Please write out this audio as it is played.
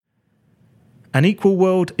An equal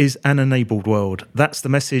world is an enabled world. That's the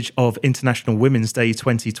message of International Women's Day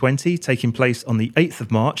 2020, taking place on the 8th of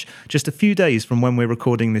March, just a few days from when we're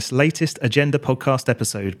recording this latest Agenda podcast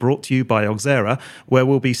episode brought to you by Auxerre, where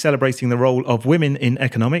we'll be celebrating the role of women in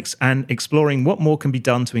economics and exploring what more can be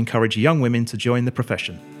done to encourage young women to join the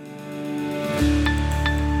profession.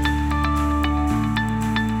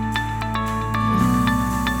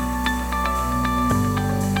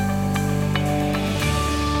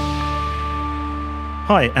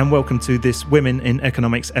 Hi, and welcome to this Women in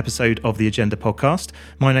Economics episode of the Agenda podcast.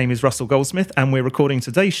 My name is Russell Goldsmith, and we're recording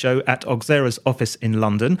today's show at Auxerre's office in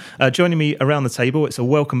London. Joining me around the table, it's a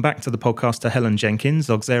welcome back to the podcast to Helen Jenkins,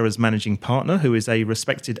 Auxerre's managing partner, who is a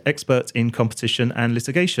respected expert in competition and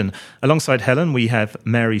litigation. Alongside Helen, we have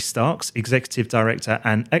Mary Starks, executive director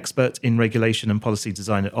and expert in regulation and policy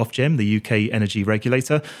design at Ofgem, the UK energy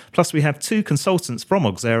regulator. Plus, we have two consultants from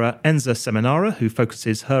Auxerre, Enza Seminara, who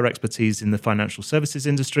focuses her expertise in the financial services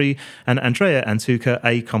industry, and Andrea Antuca,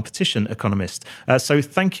 a competition economist. So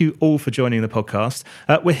thank you all for joining the podcast.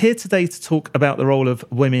 We're here today to talk about the role of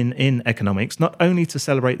women in economics, not only to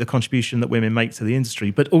celebrate the contribution that women make to the industry,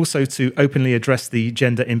 but also to openly address the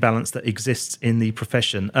gender imbalance that exists in the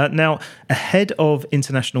profession. Now, ahead of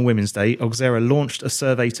International Women's Day, Auxerre launched a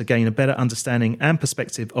survey to gain a better understanding and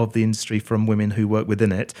perspective of the industry from women who work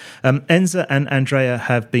within it. Enza and Andrea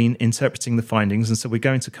have been interpreting the findings, and so we're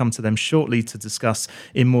going to come to them shortly to discuss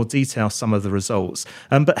in more detail some of the results.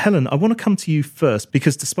 But Helen, I want to come to you first,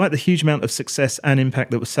 because despite the huge amount of success and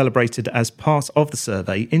impact that was celebrated as part of the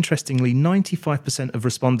survey, interestingly, 95% of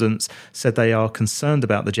respondents said they are concerned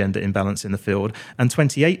about the gender imbalance in the field, and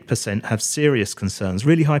 28% have serious concerns,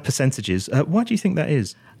 really high percentages. Why do you think that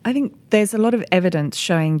is? I think there's a lot of evidence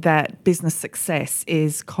showing that business success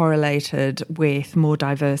is correlated with more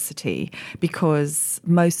diversity, because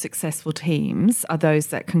most successful teams are those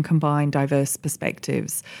that can combine diverse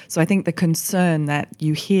perspectives. So I think the concern that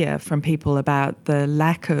you hear from people about the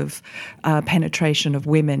lack of penetration of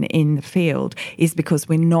women in the field is because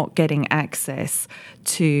we're not getting access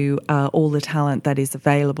to all the talent that is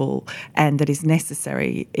available and that is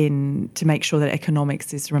necessary to make sure that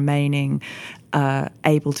economics is remaining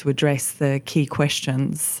able to address the key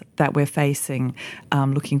questions that we're facing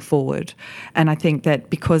looking forward. And I think that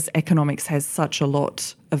because economics has such a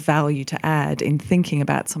lot of value to add in thinking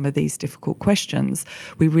about some of these difficult questions,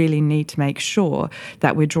 we really need to make sure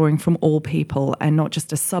that we're drawing from all people and not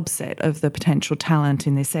just a subset of the potential talent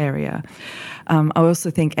in this area. I also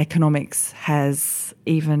think economics has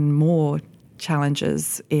even more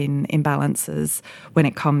challenges in imbalances when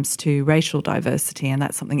it comes to racial diversity, and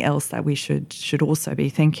that's something else that we should also be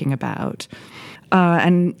thinking about.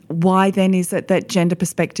 And why then is it that gender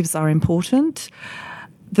perspectives are important?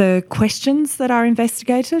 The questions that are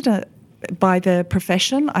investigated by the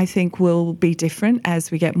profession, I think, will be different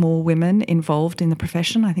as we get more women involved in the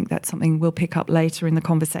profession. I think that's something we'll pick up later in the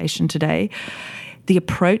conversation today. The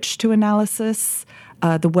approach to analysis,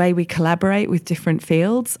 the way we collaborate with different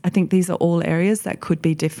fields, I think these are all areas that could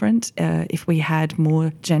be different if we had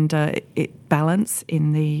more gender balance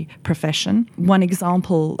in the profession. One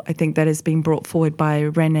example, I think, that has been brought forward by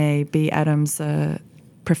Renee B. Adams,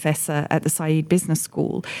 professor at the Said Business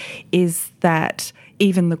School, is that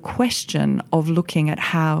even the question of looking at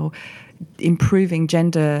how improving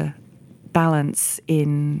gender balance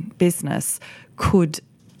in business could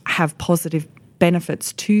have positive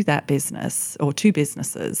benefits to that business or to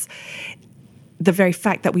businesses, the very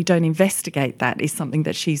fact that we don't investigate that is something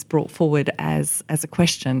that she's brought forward as a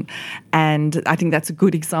question. And I think that's a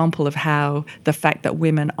good example of how the fact that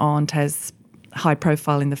women aren't as high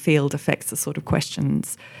profile in the field affects the sort of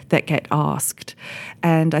questions that get asked.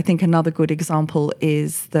 And I think another good example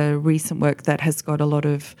is the recent work that has got a lot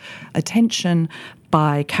of attention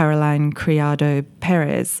by Caroline Criado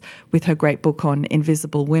Perez with her great book on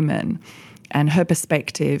Invisible Women. And her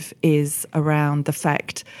perspective is around the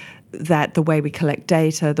fact that the way we collect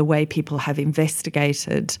data, the way people have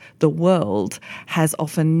investigated the world, has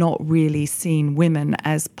often not really seen women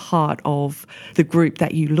as part of the group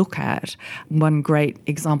that you look at. One great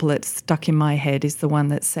example that's stuck in my head is the one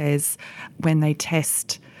that says when they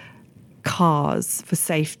test cars for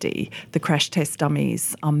safety, the crash test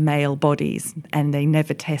dummies are male bodies and they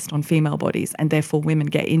never test on female bodies, and therefore women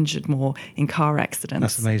get injured more in car accidents.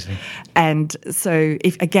 That's amazing. And so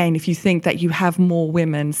if you think that you have more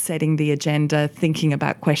women setting the agenda, thinking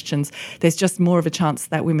about questions, there's just more of a chance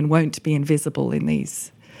that women won't be invisible in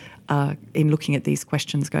these, in looking at these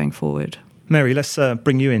questions going forward. Mary, let's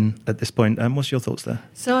bring you in at this point. What's your thoughts there?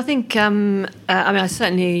 So I think, I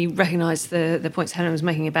certainly recognise the points Helen was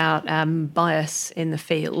making about bias in the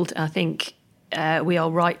field. I think we are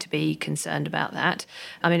right to be concerned about that.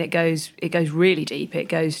 I mean, it goes really deep. It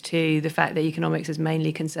goes to the fact that economics has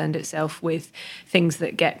mainly concerned itself with things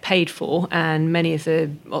that get paid for, and many of the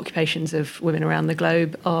occupations of women around the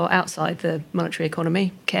globe are outside the monetary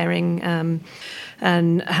economy, caring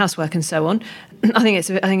and housework and so on. I think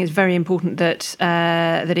it's very important that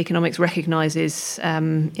that economics recognises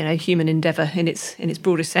human endeavour in its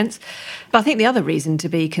broadest sense. But I think the other reason to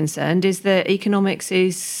be concerned is that economics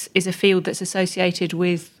is a field that's associated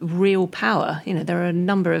with real power. There are a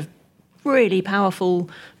number of really powerful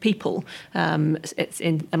people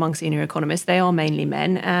among senior economists. They are mainly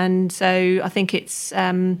men, and so I think it's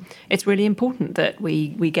really important that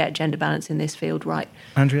we get gender balance in this field right.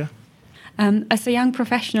 Andrea? As a young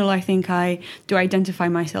professional, I think I do identify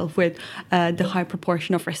myself with the high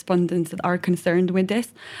proportion of respondents that are concerned with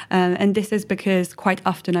this. And this is because quite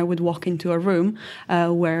often I would walk into a room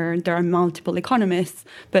where there are multiple economists,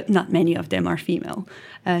 but not many of them are female.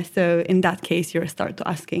 So in that case, you start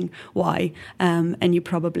asking why, and you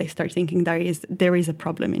probably start thinking there is a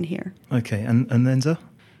problem in here. Okay, and Enza?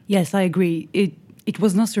 Yes, I agree. It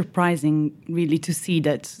was not surprising, really, to see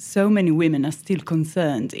that so many women are still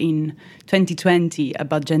concerned in 2020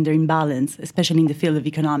 about gender imbalance, especially in the field of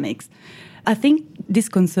economics. I think these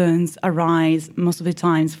concerns arise most of the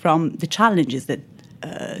times from the challenges that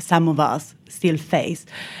some of us still face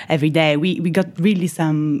every day. We got really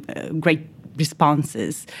some great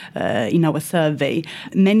responses in our survey.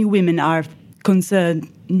 Many women are concerned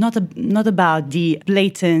not about the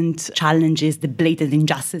blatant challenges, the blatant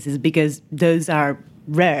injustices, because those are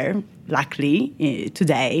rare, luckily,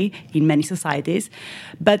 today in many societies.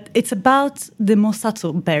 But it's about the more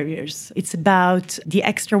subtle barriers. It's about the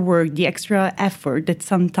extra work, the extra effort that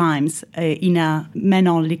sometimes in a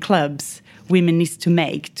men-only clubs women need to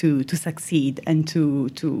make to succeed and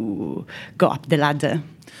to go up the ladder.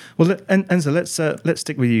 Well, Enza, let's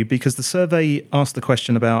stick with you, because the survey asked the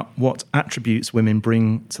question about what attributes women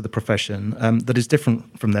bring to the profession that is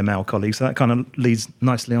different from their male colleagues. So that kind of leads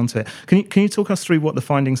nicely onto it. Can you talk us through what the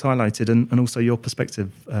findings highlighted and also your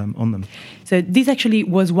perspective on them? So this actually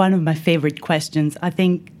was one of my favorite questions. I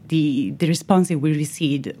think the responses we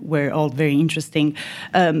received were all very interesting.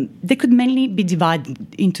 They could mainly be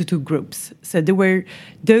divided into two groups. So there were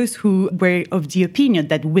those who were of the opinion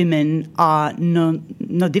that women are no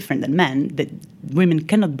different than men, that women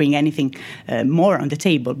cannot bring anything more on the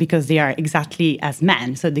table because they are exactly as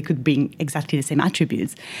men, so they could bring exactly the same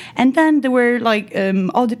attributes. And then there were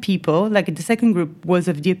other people, like the second group was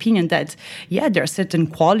of the opinion that, there are certain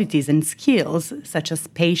qualities and skills such as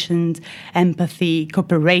patience, empathy,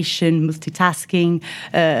 cooperation, multitasking,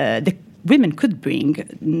 the women could bring.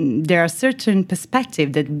 There are certain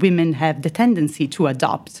perspectives that women have the tendency to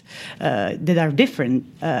adopt that are different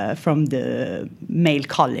from the male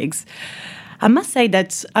colleagues. I must say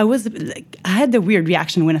that I had a weird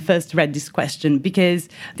reaction when I first read this question, because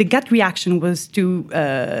the gut reaction was to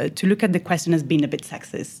look at the question as being a bit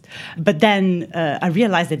sexist. But then I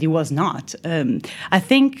realized that it was not. I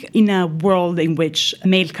think in a world in which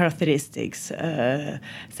male characteristics,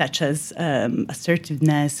 such as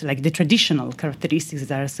assertiveness, like the traditional characteristics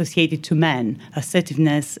that are associated to men,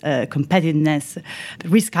 assertiveness, competitiveness,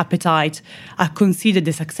 risk appetite, are considered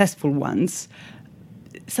the successful ones,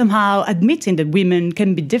 somehow admitting that women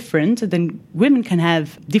can be different, then women can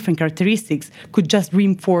have different characteristics, could just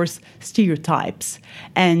reinforce stereotypes.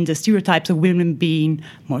 And the stereotypes of women being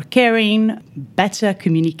more caring, better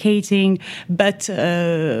communicating, but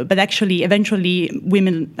actually eventually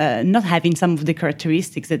women not having some of the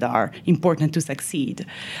characteristics that are important to succeed.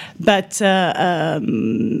 But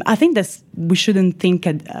I think that we shouldn't think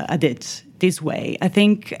at it this way. I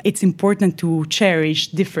think it's important to cherish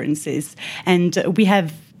differences, and we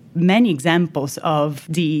have many examples of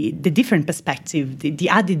the different perspective, the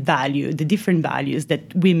added value, the different values that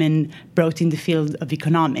women brought in the field of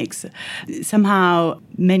economics. Somehow,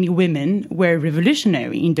 many women were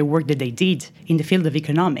revolutionary in the work that they did in the field of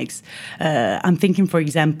economics. I'm thinking, for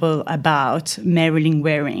example, about Marilyn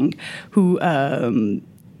Waring, who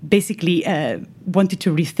basically wanted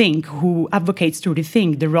to rethink, who advocates to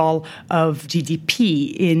rethink the role of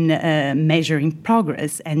GDP in measuring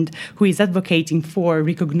progress, and who is advocating for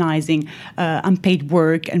recognizing unpaid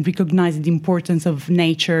work and recognizing the importance of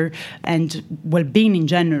nature and well-being in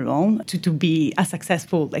general to be a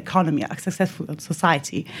successful economy, a successful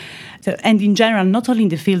society. So, and in general, not only in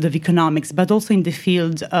the field of economics, but also in the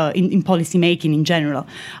field in policy making in general,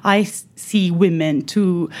 I see women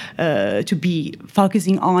to be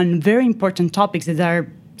focusing on very important topics that are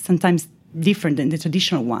sometimes different than the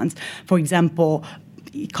traditional ones. For example,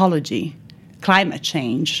 ecology. climate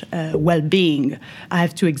change, well-being. I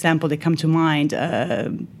have two examples that come to mind.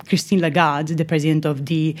 Christine Lagarde, the president of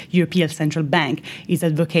the European Central Bank, is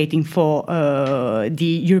advocating for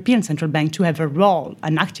the European Central Bank to have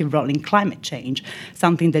an active role in climate change,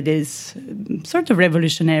 something that is sort of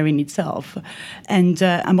revolutionary in itself. And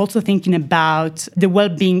I'm also thinking about the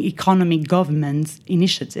Well-being Economy Governance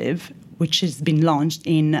Initiative, which has been launched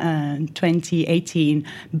in 2018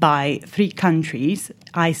 by 3 countries,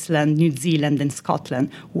 Iceland, New Zealand, and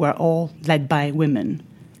Scotland, who are all led by women.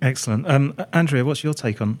 Excellent. Andrea, what's your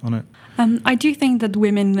take on it? I do think that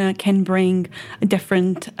women can bring a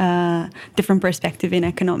different perspective in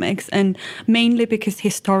economics, and mainly because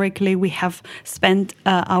historically we have spent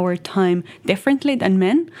our time differently than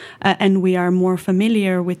men, and we are more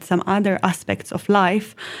familiar with some other aspects of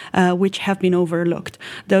life which have been overlooked.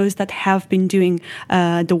 Those that have been doing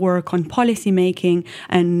the work on policy making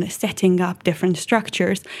and setting up different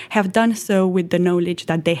structures have done so with the knowledge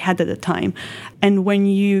that they had at the time. And when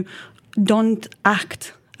you don't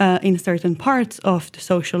act in certain parts of the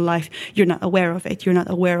social life, you're not aware of it. You're not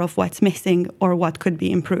aware of what's missing or what could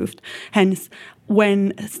be improved. Hence,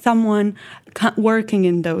 when someone working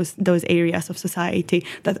in those areas of society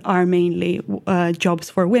that are mainly jobs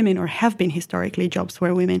for women or have been historically jobs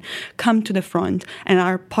for women come to the front and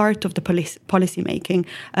are part of the policy making,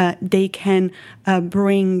 they can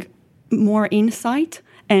bring more insight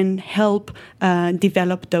and help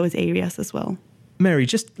develop those areas as well. Mary,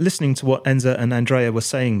 just listening to what Enza and Andrea were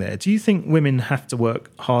saying there, do you think women have to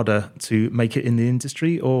work harder to make it in the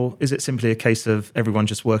industry, or is it simply a case of everyone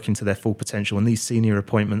just working to their full potential and these senior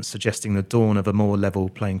appointments suggesting the dawn of a more level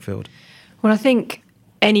playing field? Well, I think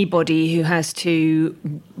anybody who has to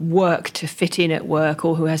work to fit in at work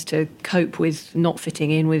or who has to cope with not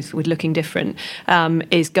fitting in, with looking different,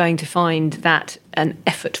 is going to find that an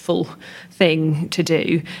effortful thing to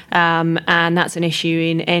do, and that's an issue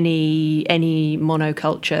in any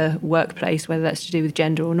monoculture workplace, whether that's to do with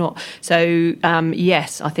gender or not. So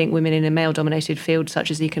yes, I think women in a male-dominated field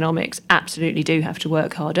such as economics absolutely do have to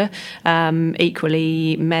work harder.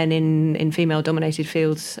 Equally, men in female-dominated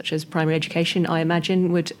fields such as primary education, I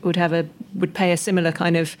imagine, would pay a similar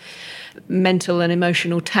kind of mental and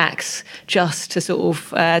emotional tax just to sort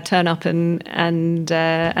of turn up and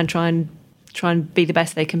try and be the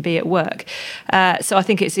best they can be at work. So I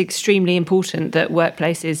think it's extremely important that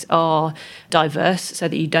workplaces are diverse so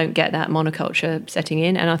that you don't get that monoculture setting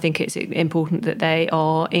in. And I think it's important that they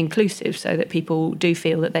are inclusive so that people do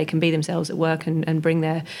feel that they can be themselves at work and bring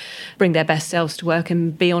their best selves to work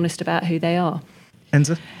and be honest about who they are.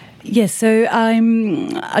 Enza? Yes, so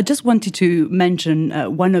I just wanted to mention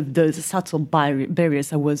one of the subtle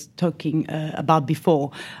barriers I was talking about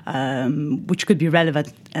before, which could be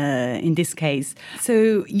relevant in this case.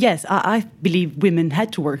 So yes, I believe women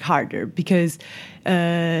had to work harder because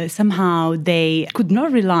somehow they could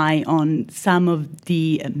not rely on some of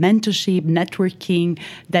the mentorship, networking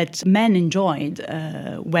that men enjoyed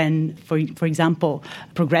when, for example,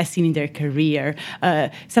 progressing in their career.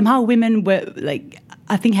 Somehow women were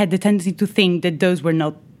I think had the tendency to think that those were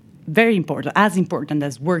not very important, as important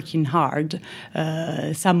as working hard.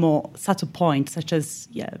 Some more subtle points, such as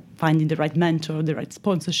finding the right mentor, the right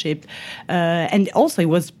sponsorship, and also it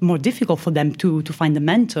was more difficult for them to find a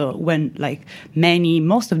mentor when,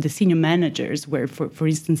 most of the senior managers were, for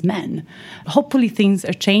instance, men. Hopefully, things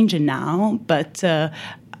are changing now, but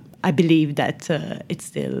I believe that it's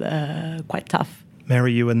still quite tough.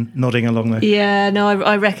 Mary, you were nodding along there. Yeah, no,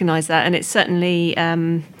 I recognise that. And it's certainly,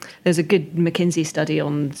 there's a good McKinsey study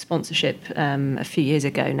on sponsorship a few years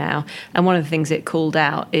ago now. And one of the things it called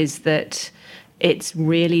out is that it's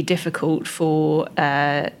really difficult for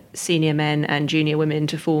senior men and junior women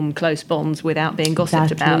to form close bonds without being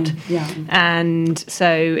gossiped about. Yeah. And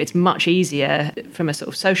so it's much easier from a sort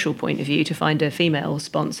of social point of view to find a female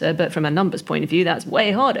sponsor, but from a numbers point of view, that's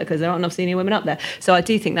way harder because there aren't enough senior women up there. So I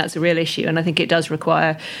do think that's a real issue, and I think it does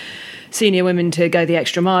require senior women to go the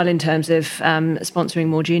extra mile in terms of sponsoring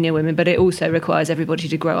more junior women, but it also requires everybody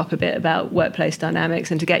to grow up a bit about workplace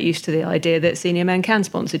dynamics and to get used to the idea that senior men can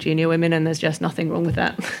sponsor junior women, and there's just nothing wrong with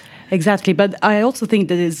that. Exactly, but I also think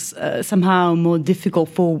that it's somehow more difficult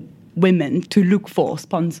for women to look for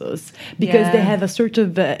sponsors because they have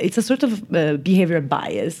it's a sort of behavioral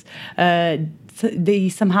bias. They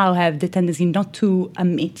somehow have the tendency not to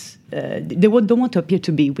admit. They don't want to appear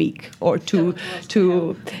to be weak or to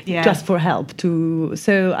just for help.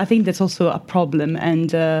 So I think that's also a problem,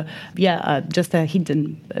 and just a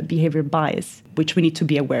hidden behavior bias which we need to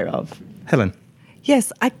be aware of. Helen.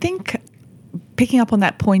 Yes, I think picking up on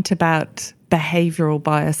that point about behavioural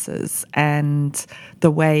biases and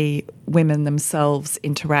the way women themselves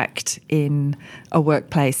interact in a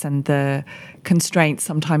workplace and the constraints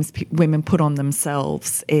sometimes women put on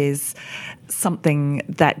themselves is something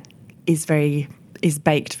that is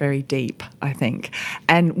baked very deep, I think.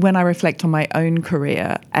 And when I reflect on my own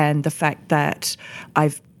career and the fact that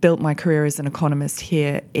I've built my career as an economist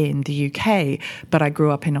here in the UK, but I grew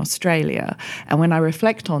up in Australia. And when I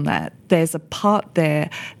reflect on that, there's a part there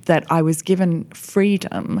that I was given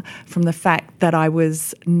freedom from the fact that I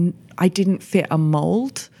didn't fit a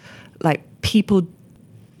mould. Like, people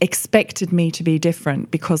expected me to be different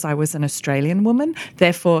because I was an Australian woman.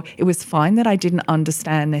 Therefore, it was fine that I didn't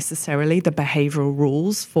understand necessarily the behavioural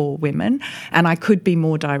rules for women, and I could be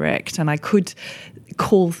more direct and I could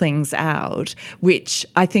call things out, which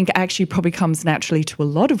I think actually probably comes naturally to a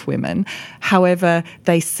lot of women. However,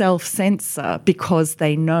 they self-censor because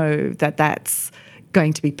they know that that's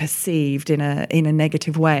going to be perceived in a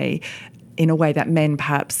negative way, in a way that men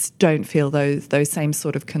perhaps don't feel those same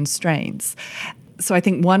sort of constraints. So I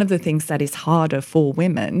think one of the things that is harder for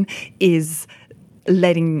women is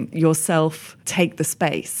letting yourself take the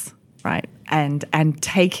space, right? And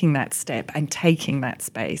taking that step and taking that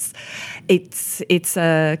space.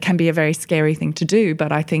 Can be a very scary thing to do,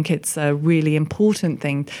 but I think it's a really important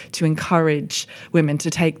thing to encourage women to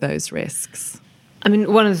take those risks. I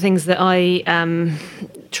mean, one of the things that I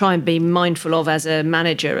try and be mindful of as a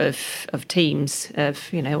manager of teams, of,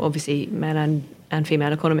 obviously male and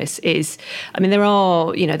female economists, is, I mean, there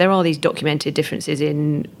are these documented differences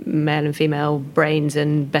in male and female brains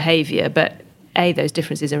and behaviour, but A, those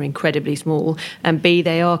differences are incredibly small, and B,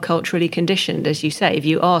 they are culturally conditioned. As you say, if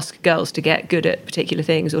you ask girls to get good at particular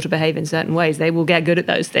things or to behave in certain ways, they will get good at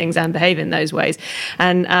those things and behave in those ways.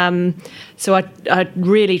 And so I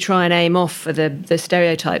really try and aim off for the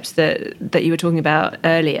stereotypes that you were talking about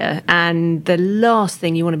earlier. And the last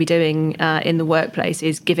thing you want to be doing in the workplace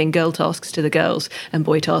is giving girl tasks to the girls and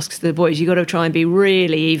boy tasks to the boys. You've got to try and be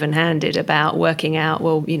really even-handed about working out,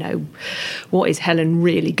 well, what is Helen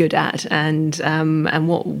really good at, and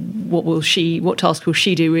what task will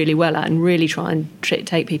she do really well at, and really try and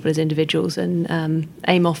take people as individuals and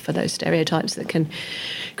aim off for those stereotypes that can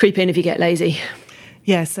creep in if you get lazy.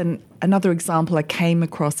 Yes, and another example I came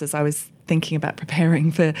across as I was thinking about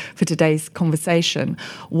preparing for today's conversation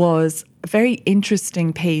was a very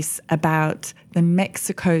interesting piece about the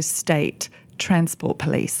Mexico State Transport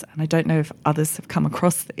Police. And I don't know if others have come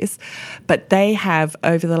across this, but they have,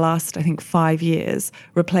 over the last, I think, 5 years,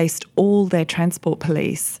 replaced all their transport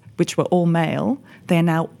police, which were all male. They're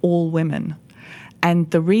now all women.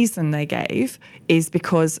 And the reason they gave is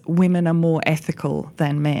because women are more ethical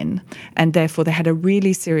than men, and therefore they had a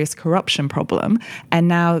really serious corruption problem. And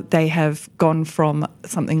now they have gone from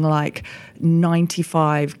something like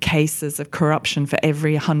 95 cases of corruption for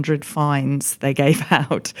every 100 fines they gave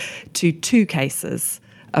out to 2 cases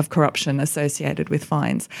of corruption associated with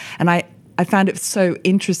fines. And I found it so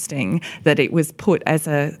interesting that it was put as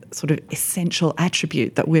a sort of essential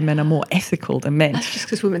attribute that women are more ethical than men. That's just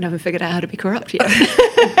because women haven't figured out how to be corrupt yet.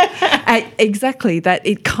 Exactly, that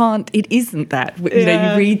it isn't that.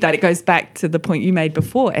 You read that, it goes back to the point you made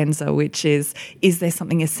before, Enzo, which is there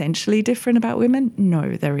something essentially different about women?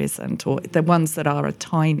 No, there isn't, or the ones that are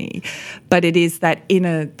tiny. But it is that in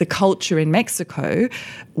the culture in Mexico,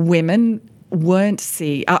 women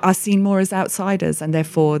are seen more as outsiders, and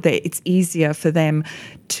therefore it's easier for them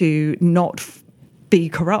to not be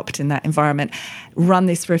corrupt in that environment. Run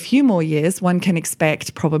this for a few more years, one can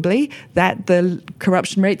expect probably that the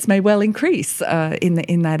corruption rates may well increase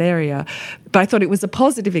in that area. But I thought it was a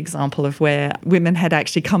positive example of where women had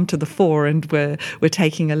actually come to the fore and were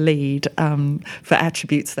taking a lead for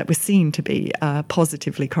attributes that were seen to be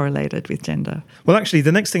positively correlated with gender. Well, actually,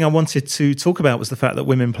 the next thing I wanted to talk about was the fact that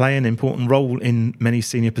women play an important role in many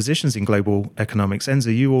senior positions in global economics.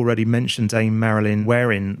 Enzo, you already mentioned Dame Marilyn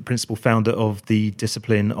Waring, principal founder of the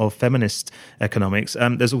discipline of feminist economics.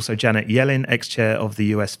 There's also Janet Yellen, ex-chair of the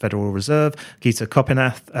US Federal Reserve, Geeta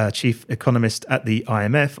Kopinath, chief economist at the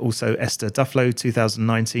IMF, also Esther Duflo,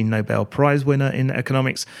 2019 Nobel Prize winner in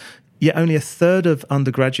economics. Yet only a third of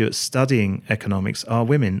undergraduates studying economics are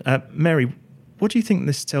women. Mary, what do you think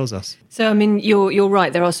this tells us? So, I mean, you're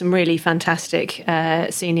right. There are some really fantastic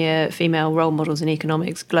senior female role models in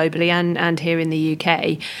economics globally and here in the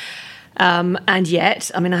UK. And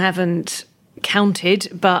yet, I mean, I haven't counted,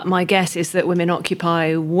 but my guess is that women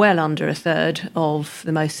occupy well under a third of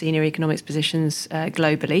the most senior economics positions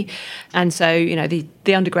globally. And so,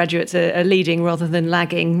 the undergraduates are leading rather than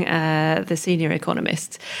lagging the senior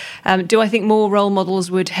economists. Do I think more role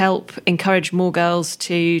models would help encourage more girls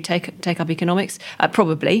to take up economics?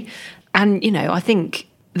 Probably. And, I think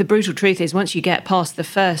the brutal truth is once you get past the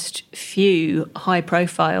first few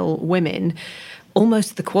high-profile women,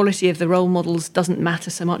 almost the quality of the role models doesn't matter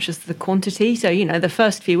so much as the quantity. So, the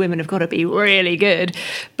first few women have got to be really good.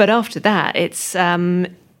 But after that,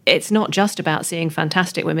 it's not just about seeing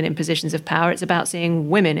fantastic women in positions of power. It's about seeing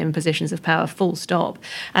women in positions of power, full stop.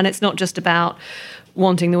 And it's not just about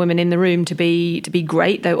wanting the women in the room to be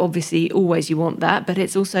great, though obviously always you want that. But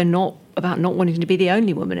it's also not about not wanting to be the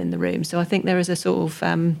only woman in the room. So I think there is a sort of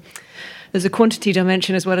there's a quantity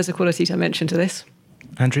dimension as well as a quality dimension to this.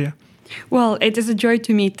 Andrea? Well, it is a joy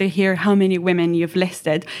to me to hear how many women you've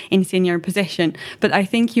listed in senior position, but I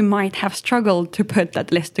think you might have struggled to put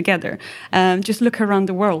that list together. Just look around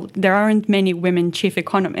the world. There aren't many women chief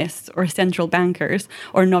economists or central bankers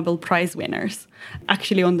or Nobel Prize winners.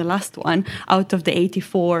 Actually, on the last one, out of the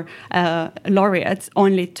 84 laureates,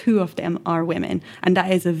 only 2 of them are women, and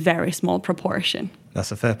that is a very small proportion.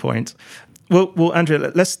 That's a fair point. Well,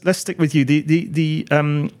 Andrea, let's stick with you. The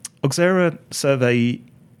Auxera survey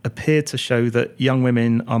appeared to show that young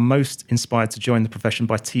women are most inspired to join the profession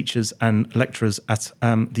by teachers and lecturers at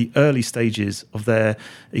the early stages of their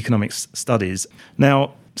economics studies.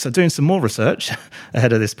 Now, so doing some more research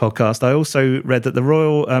ahead of this podcast, I also read that the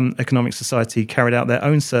Royal Economic Society carried out their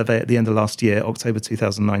own survey at the end of last year, October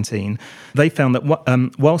 2019. They found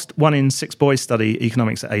that whilst 1 in 6 boys study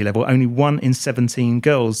economics at A-level, only 1 in 17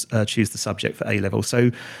 girls choose the subject for A-level.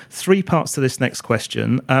 So 3 parts to this next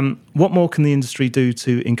question. What more can the industry do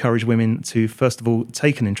to encourage women to, first of all,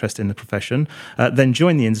 take an interest in the profession, then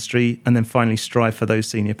join the industry, and then finally strive for those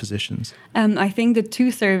senior positions? I think the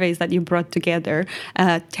 2 surveys that you brought together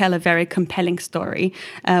tell a very compelling story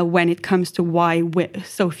when it comes to why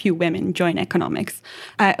so few women join economics.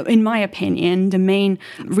 In my opinion, the main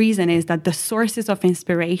reason is that the sources of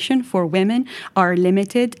inspiration for women are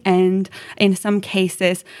limited, and in some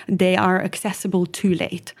cases they are accessible too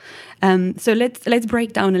late. So let's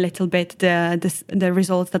break down a little bit the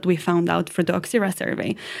results that we found out for the Auxera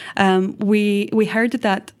survey. We heard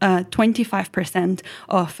that 25%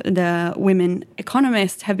 of the women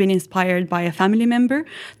economists have been inspired by a family member,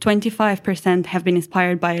 25% have been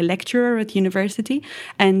inspired by a lecturer at university,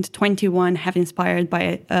 and 21% have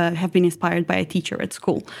been inspired by a teacher at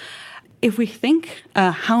school. If we think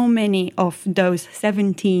how many of those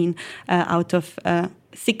 16 out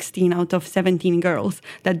of 17 girls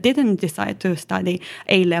that didn't decide to study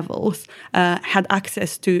A-levels had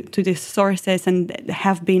access to these sources and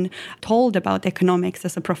have been told about economics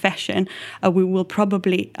as a profession, we will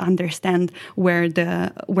probably understand where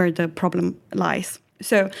the problem lies.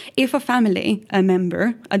 So if a family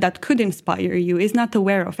member that could inspire you is not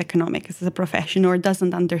aware of economics as a profession or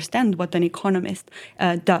doesn't understand what an economist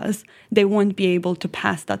does, they won't be able to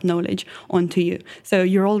pass that knowledge on to you. So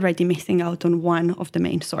you're already missing out on one of the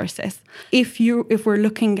main sources. If we're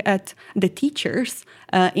looking at the teachers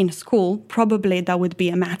in school, probably that would be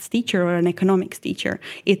a maths teacher or an economics teacher.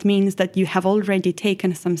 It means that you have already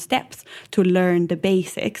taken some steps to learn the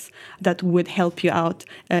basics that would help you out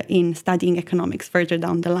in studying economics further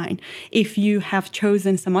down the line. If you have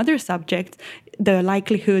chosen some other subject, the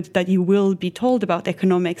likelihood that you will be told about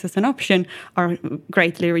economics as an option are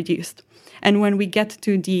greatly reduced. And when we get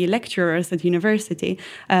to the lecturers at university,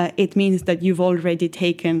 it means that you've already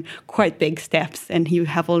taken quite big steps and you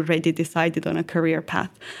have already decided on a career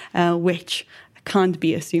path, which can't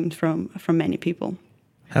be assumed from many people.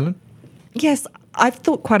 Helen? Yes, I've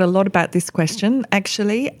thought quite a lot about this question,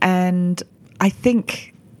 actually, and I think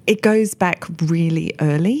it goes back really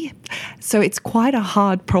early. So it's quite a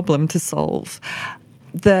hard problem to solve.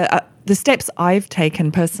 The steps I've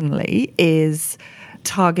taken personally is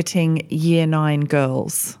targeting Year 9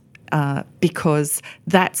 girls because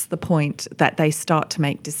that's the point that they start to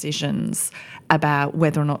make decisions about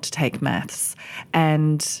whether or not to take maths.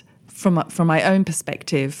 And from my own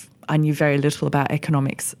perspective, I knew very little about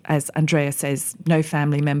economics. As Andrea says, no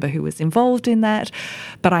family member who was involved in that.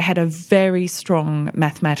 But I had a very strong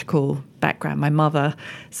mathematical background. My mother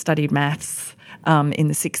studied maths in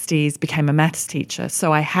the 60s, became a maths teacher.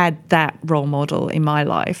 So I had that role model in my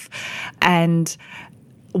life. And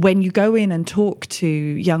when you go in and talk to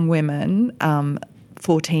young women,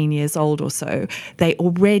 14 years old or so, they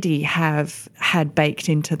already have had baked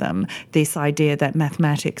into them this idea that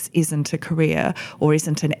mathematics isn't a career or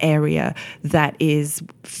isn't an area that is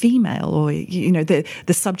female, or, you know, the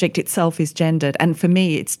subject itself is gendered. And for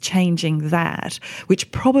me, it's changing that,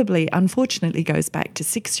 which probably, unfortunately, goes back to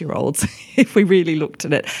 6-year-olds if we really looked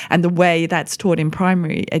at it, and the way that's taught in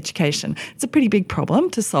primary education. It's a pretty big problem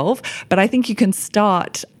to solve, but I think you can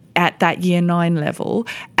start at that year 9 level,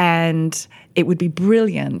 and it would be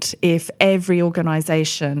brilliant if every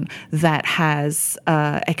organisation that has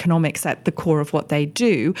economics at the core of what they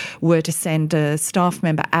do were to send a staff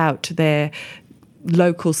member out to their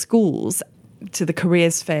local schools, to the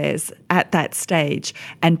careers fairs at that stage,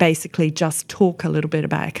 and basically just talk a little bit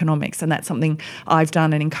about economics. And that's something I've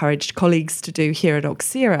done and encouraged colleagues to do here at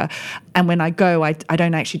Auxerre. And when I go, I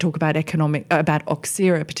don't actually talk about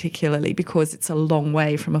Auxerre particularly, because it's a long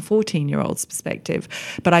way from a 14-year-old's perspective,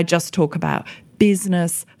 but I just talk about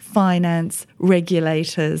business, finance,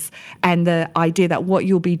 regulators, and the idea that what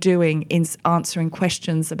you'll be doing is answering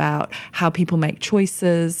questions about how people make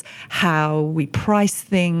choices, how we price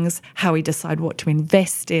things, how we decide what to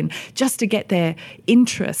invest in, just to get their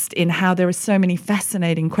interest in how there are so many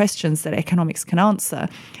fascinating questions that economics can answer.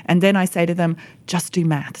 And then I say to them, just do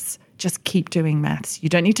maths. Just keep doing maths. You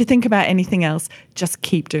don't need to think about anything else. Just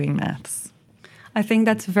keep doing maths. I think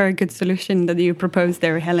that's a very good solution that you proposed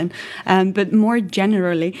there, Helen. But more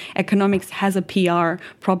generally, economics has a PR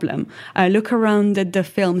problem. Look around at the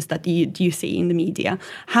films that you see in the media.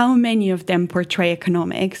 How many of them portray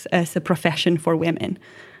economics as a profession for women?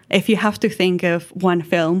 If you have to think of one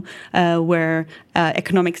film where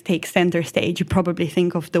economics takes center stage, you probably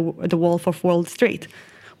think of the Wolf of Wall Street.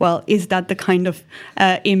 Well, is that the kind of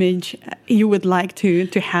image you would like to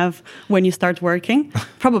have when you start working?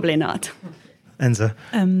 Probably not. Enza?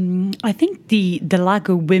 I think the lack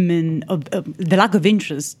of women, the lack of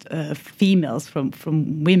interest of females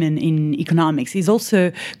from women in economics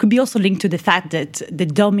could be also linked to the fact that the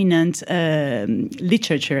dominant economic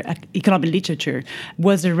literature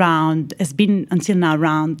has been until now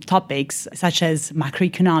around topics such as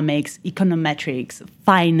macroeconomics, econometrics,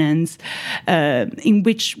 finance, in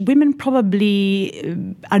which women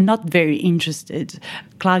probably are not very interested.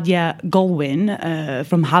 Claudia Goldwyn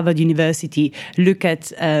from Harvard University look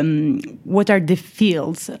at what are the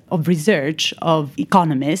fields of research of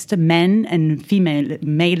economists, male and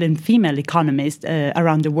female economists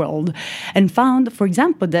around the world, and found, for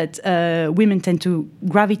example, that women tend to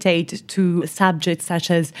gravitate to subjects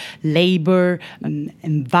such as labor,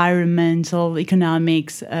 environmental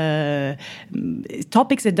economics,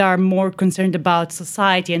 topics that are more concerned about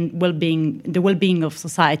society and the well-being of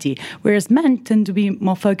society, whereas men tend to be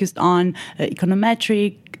more focused on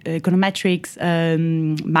econometrics,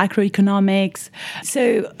 macroeconomics.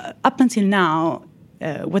 So up until now,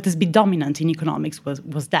 what has been dominant in economics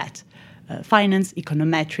was that. Finance,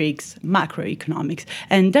 econometrics, macroeconomics,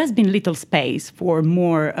 and there's been little space for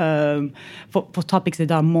more for topics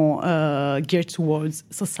that are more geared towards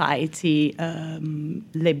society,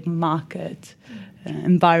 labor market,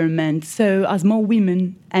 environment. So as more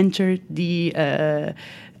women enter the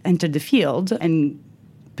field and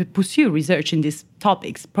pursue research in these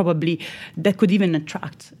topics, probably that could even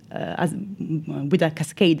attract, with a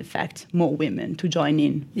cascade effect, more women to join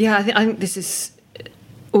in. Yeah, I think this is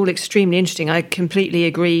all extremely interesting. I completely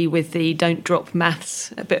agree with the don't drop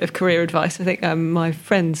maths, a bit of career advice. I think my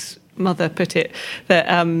friend's mother put it that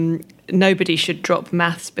nobody should drop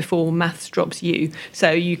maths before maths drops you.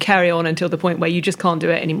 So you carry on until the point where you just can't do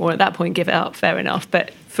it anymore. At that point, give it up, fair enough.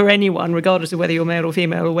 But for anyone, regardless of whether you're male or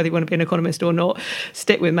female or whether you want to be an economist or not,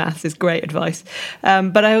 stick with maths is great advice.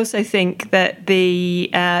 But I also think that the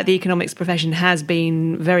economics profession has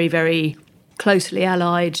been very, very closely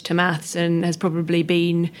allied to maths and has probably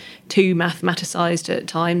been too mathematicized at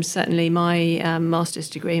times. Certainly my master's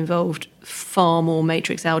degree involved far more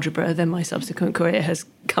matrix algebra than my subsequent career has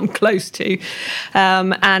come close to.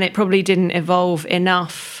 And it probably didn't evolve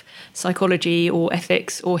enough psychology or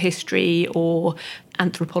ethics or history or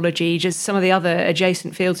anthropology, just some of the other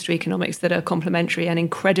adjacent fields to economics that are complementary and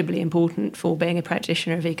incredibly important for being a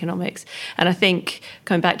practitioner of economics. And I think,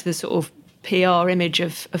 going back to the sort of PR image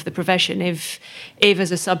of the profession, if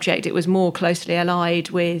as a subject it was more closely allied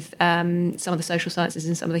with some of the social sciences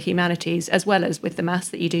and some of the humanities, as well as with the maths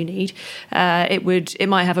that you do need, it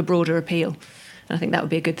might have a broader appeal. And I think that would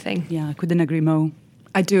be a good thing. Yeah, I couldn't agree more.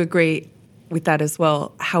 I do agree with that as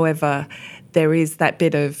well. However, there is that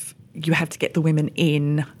bit of you have to get the women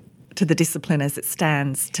in to the discipline as it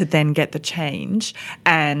stands to then get the change.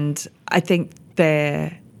 And I think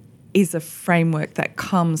there is a framework that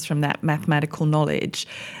comes from that mathematical knowledge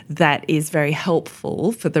that is very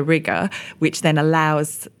helpful for the rigor, which then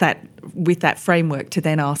allows that, with that framework, to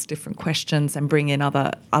then ask different questions and bring in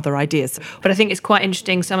other ideas. But I think it's quite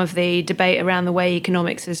interesting, some of the debate around the way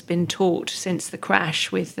economics has been taught since the crash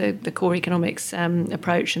with the core economics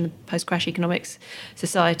approach and the post-crash economics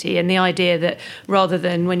society, and the idea that rather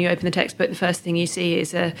than when you open the textbook, the first thing you see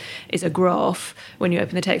is a graph. When you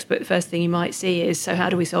open the textbook, the first thing you might see is, so how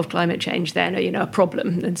do we solve climate climate change then a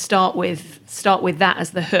problem, and start with that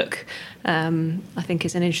as the hook, I think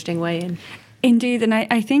is an interesting way in. Indeed, and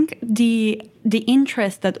I think the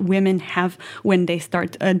interest that women have when they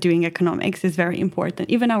start doing economics is very important.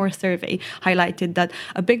 Even our survey highlighted that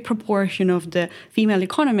a big proportion of the female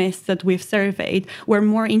economists that we've surveyed were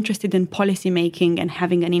more interested in policy making and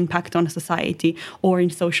having an impact on society or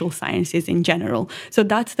in social sciences in general. So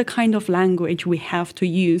that's the kind of language we have to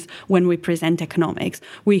use when we present economics.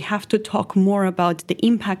 We have to talk more about the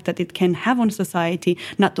impact that it can have on society,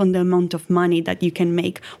 not on the amount of money that you can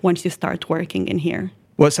make once you start working in here.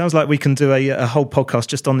 Well, it sounds like we can do a whole podcast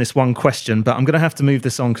just on this one question, but I'm going to have to move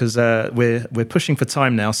this on because we're pushing for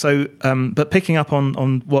time now. So, but picking up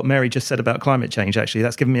on what Mary just said about climate change, actually,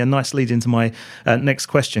 that's given me a nice lead into my next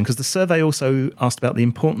question, because the survey also asked about the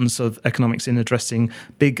importance of economics in addressing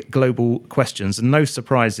big global questions. And no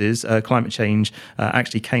surprises, climate change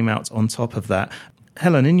actually came out on top of that.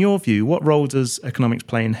 Helen, in your view, what role does economics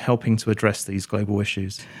play in helping to address these global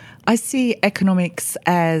issues? I see economics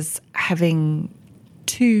as having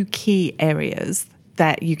two key areas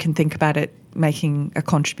that you can think about it making a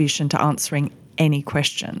contribution to answering any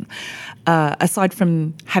question. Aside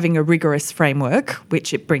from having a rigorous framework,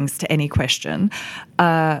 which it brings to any question,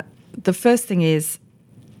 the first thing is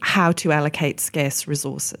how to allocate scarce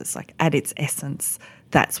resources. Like, at its essence,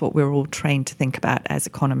 that's what we're all trained to think about as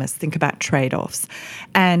economists, think about trade-offs.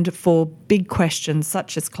 And for big questions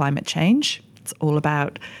such as climate change, it's all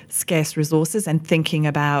about scarce resources and thinking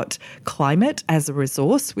about climate as a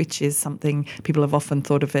resource, which is something people have often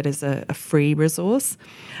thought of it as a free resource.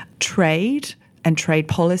 Trade and trade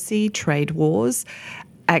policy, trade wars.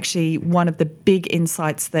 Actually, one of the big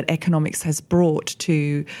insights that economics has brought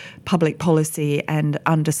to public policy and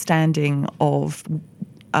understanding of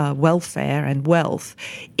welfare and wealth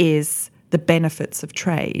is the benefits of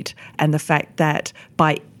trade, and the fact that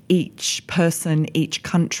by each person, each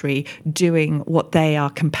country doing what they are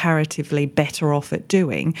comparatively better off at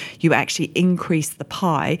doing, you actually increase the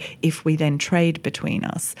pie if we then trade between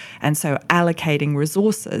us. And so allocating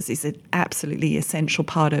resources is an absolutely essential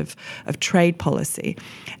part of trade policy.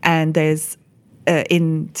 And there's,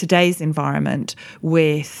 in today's environment,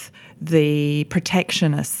 with the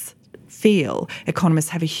protectionists feel, economists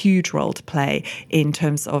have a huge role to play in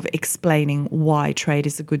terms of explaining why trade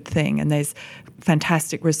is a good thing. And there's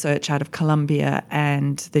fantastic research out of Columbia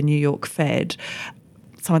and the New York Fed,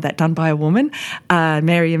 some of that done by a woman,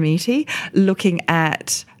 Mary Amiti, looking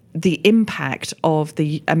at the impact of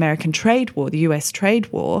the American trade war, the US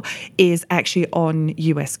trade war, is actually on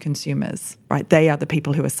US consumers, right? They are the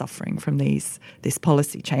people who are suffering from this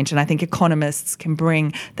policy change. And I think economists can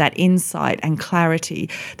bring that insight and clarity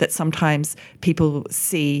that sometimes people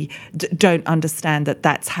don't understand that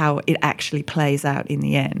that's how it actually plays out in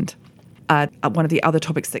the end. One of the other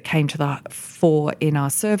topics that came to the fore in our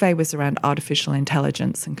survey was around artificial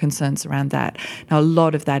intelligence and concerns around that. Now, a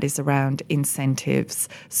lot of that is around incentives.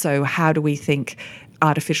 So how do we think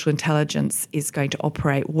artificial intelligence is going to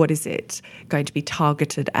operate? What is it going to be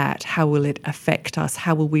targeted at? How will it affect us?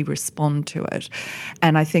 How will we respond to it?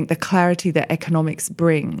 And I think the clarity that economics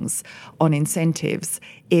brings on incentives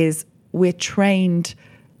is we're trained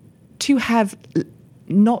to have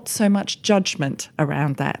not so much judgment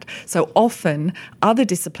around that. So often other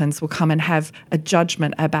disciplines will come and have a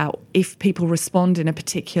judgment about if people respond in a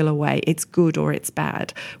particular way, it's good or it's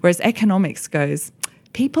bad. Whereas economics goes,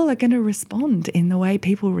 people are going to respond in the way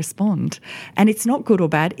people respond. And it's not good or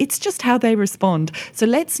bad, it's just how they respond. So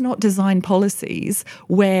let's not design policies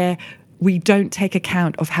where we don't take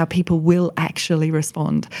account of how people will actually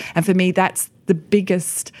respond. And for me, that's the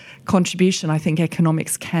biggest contribution I think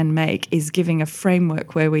economics can make, is giving a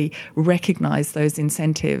framework where we recognise those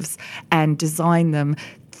incentives and design them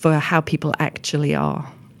for how people actually are.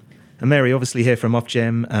 And Mary, obviously here from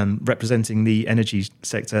Ofgem, representing the energy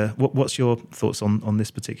sector, what's your thoughts on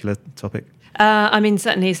this particular topic?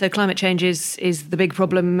 Certainly. So climate change is the big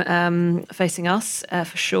problem facing us,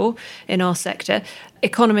 for sure, in our sector.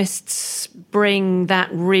 Economists bring that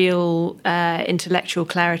real intellectual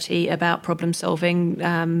clarity about problem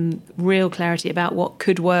solving, real clarity about what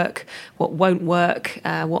could work, what won't work,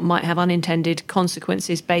 what might have unintended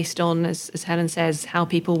consequences based on, as Helen says, how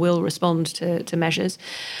people will respond to measures.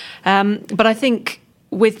 But I think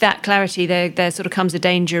with that clarity, there sort of comes a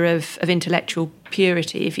danger of intellectual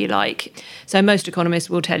purity, if you like. So most economists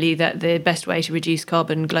will tell you that the best way to reduce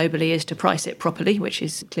carbon globally is to price it properly, which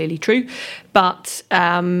is clearly true. But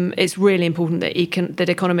it's really important that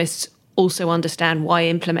economists also understand why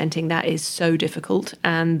implementing that is so difficult.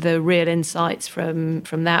 And the real insights from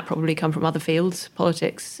that probably come from other fields,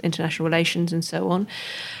 politics, international relations, and so on.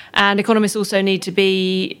 And economists also need to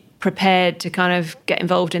be prepared to kind of get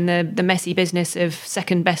involved in the messy business of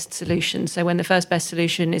second best solutions. So when the first best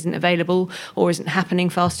solution isn't available or isn't happening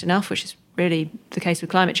fast enough, which is really the case with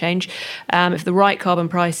climate change, if the right carbon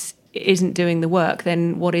price isn't doing the work,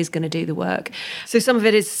 then what is going to do the work? So some of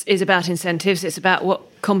it is about incentives. It's about what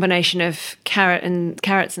combination of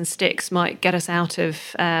carrots and sticks might get us out of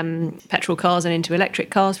petrol cars and into electric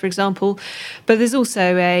cars, for example. But there's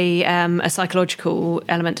also a psychological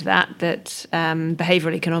element to that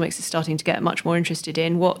behavioural economics is starting to get much more interested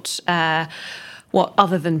in. What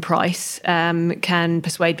other than price can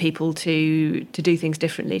persuade people to do things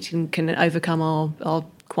differently, can overcome our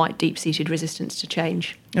quite deep-seated resistance to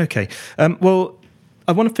change. Okay. Well,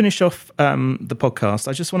 I want to finish off the podcast.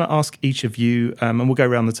 I just want to ask each of you, and we'll go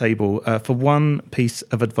around the table, for one piece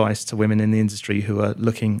of advice to women in the industry who are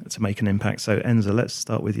looking to make an impact. So, Enza, let's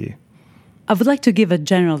start with you. I would like to give a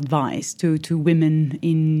general advice to women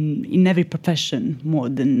in every profession, more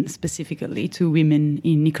than specifically to women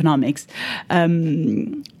in economics.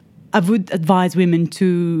 I would advise women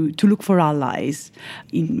to look for allies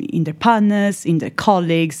in their partners, in their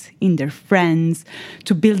colleagues, in their friends,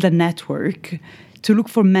 to build a network, to look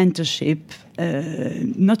for mentorship,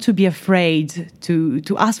 not to be afraid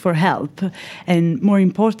to ask for help, and more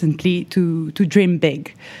importantly, to dream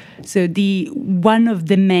big. So one of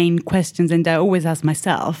the main questions, and I always ask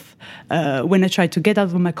myself when I try to get out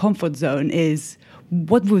of my comfort zone, is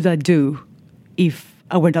what would I do if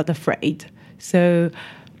I were not afraid? So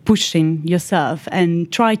pushing yourself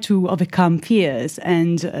and try to overcome fears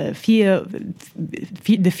and the fear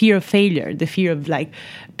of failure, the fear of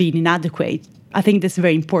being inadequate. I think that's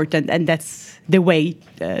very important, and that's the way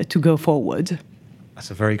to go forward. That's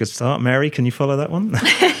a very good start. Mary, can you follow that one?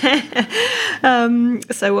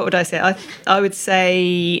 So what would I say? I would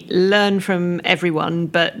say learn from everyone,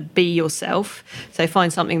 but be yourself. So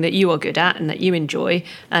find something that you are good at and that you enjoy,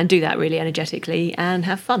 and do that really energetically and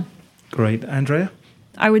have fun. Great. Andrea?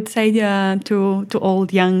 I would say to all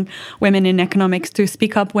young women in economics to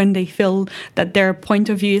speak up when they feel that their point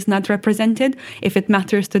of view is not represented. If it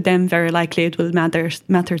matters to them, very likely it will matter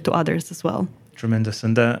to others as well. Tremendous.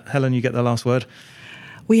 And Helen, you get the last word.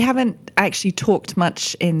 We haven't actually talked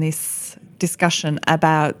much in this discussion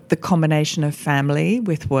about the combination of family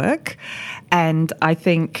with work. And I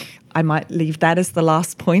think I might leave that as the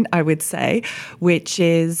last point, I would say, which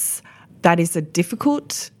is that is a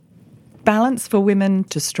difficult balance for women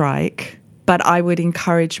to strike, but I would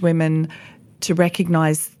encourage women to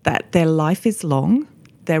recognise that their life is long.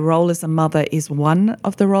 Their role as a mother is one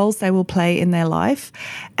of the roles they will play in their life,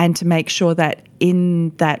 and to make sure that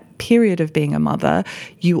in that period of being a mother,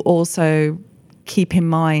 you also keep in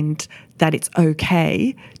mind that it's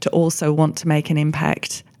okay to also want to make an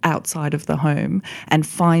impact outside of the home, and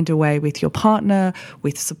find a way with your partner,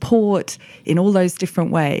 with support, in all those different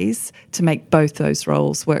ways to make both those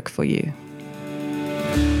roles work for you.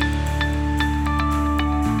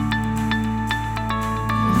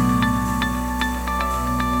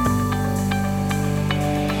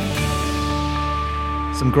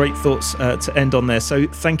 Some great thoughts to end on there. So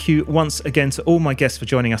thank you once again to all my guests for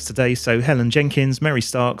joining us today. So Helen Jenkins, Mary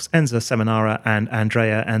Starks, Enza Seminara and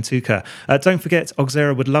Andrea Antuca. Don't forget,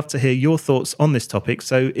 Auxerra would love to hear your thoughts on this topic.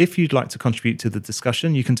 So if you'd like to contribute to the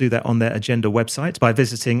discussion, you can do that on their agenda website by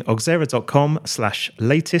visiting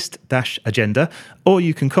auxerra.com/latest-agenda, or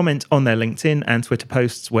you can comment on their LinkedIn and Twitter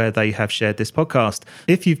posts where they have shared this podcast.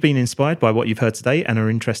 If you've been inspired by what you've heard today and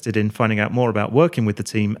are interested in finding out more about working with the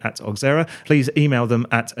team at Auxerra, please email them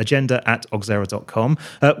at agenda@auxerra.com.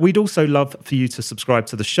 We'd also love for you to subscribe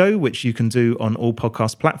to the show, which you can do on all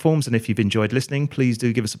podcast platforms. And if you've enjoyed listening, please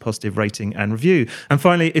do give us a positive rating and review. And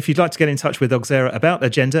finally, if you'd like to get in touch with Auxerra about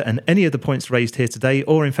Agenda and any of the points raised here today,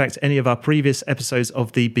 or in fact any of our previous episodes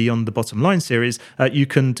of the Beyond the Bottom Line series, you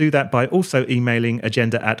can do that by also emailing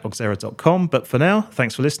agenda@auxerra.com. But for now,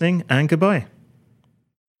 thanks for listening and goodbye.